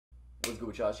What's good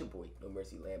with y'all? It's your boy,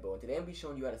 NoMercyLambo, and today I'm going to be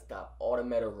showing you how to stop all the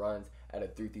meta runs at a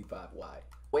 3-3-5 wide.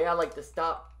 The way I like to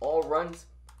stop all runs,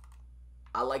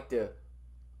 I like to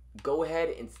go ahead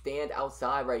and stand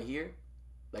outside right here,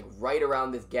 like right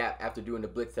around this gap after doing the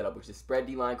blitz setup, which is spread,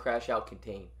 D-line, crash out,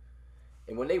 contain.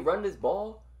 And when they run this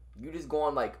ball, you just go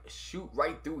on like shoot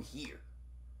right through here.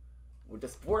 With the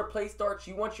before the play starts,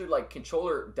 you want your like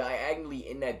controller diagonally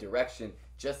in that direction,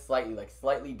 just slightly, like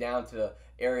slightly down to the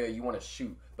area you want to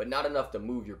shoot, but not enough to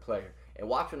move your player. And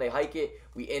watch when they hike it,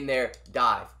 we in there,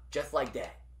 dive, just like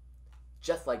that.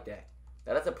 Just like that.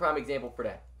 Now that's a prime example for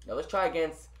that. Now let's try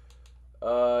against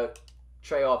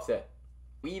Trey offset.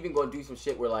 We even gonna do some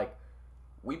shit where like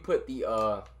we put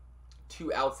the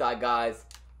two outside guys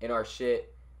in our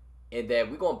shit, and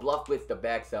then we gonna bluff blitz the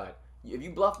backside. If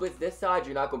you bluff blitz this side,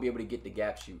 you're not gonna be able to get the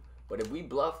gap shoot. But if we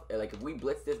bluff, like if we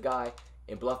blitz this guy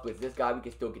and bluff blitz this guy, we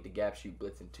can still get the gap shoot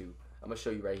blitzing too. I'm gonna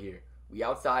show you right here. We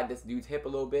outside this dude's hip a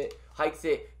little bit, hikes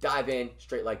it, dive in,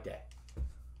 straight like that.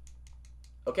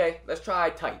 Okay, let's try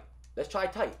tight. Let's try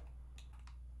tight.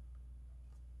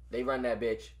 They run that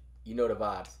bitch. You know the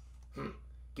vibes.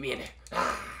 Give me in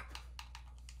there.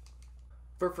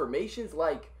 For formations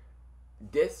like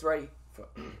this right,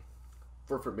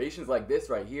 for formations like this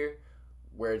right here,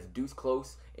 where it's deuce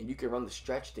close and you can run the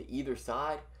stretch to either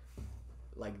side,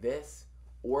 like this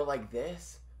or like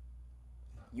this,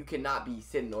 you cannot be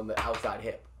sitting on the outside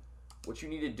hip. What you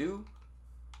need to do,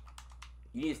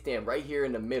 you need to stand right here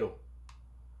in the middle.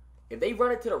 If they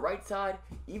run it to the right side,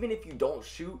 even if you don't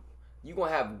shoot, you're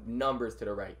going to have numbers to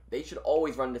the right. They should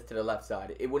always run this to the left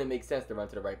side. It wouldn't make sense to run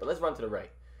to the right, but let's run to the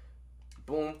right.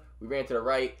 Boom, we ran to the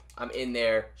right. I'm in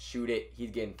there, shoot it.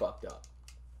 He's getting fucked up.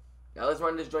 Now let's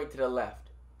run this joint to the left.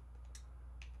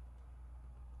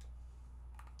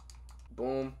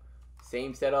 Boom,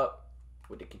 same setup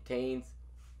with the contains.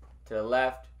 To the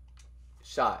left,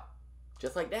 shot.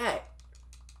 Just like that.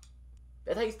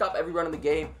 That's how you stop every run in the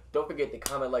game. Don't forget to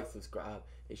comment, like, subscribe.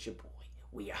 It's your boy.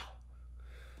 We out.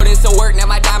 Put in some work, now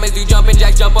my diamonds do jumping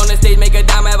jacks. Jump on the stage, make a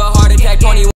dime, have a heart attack.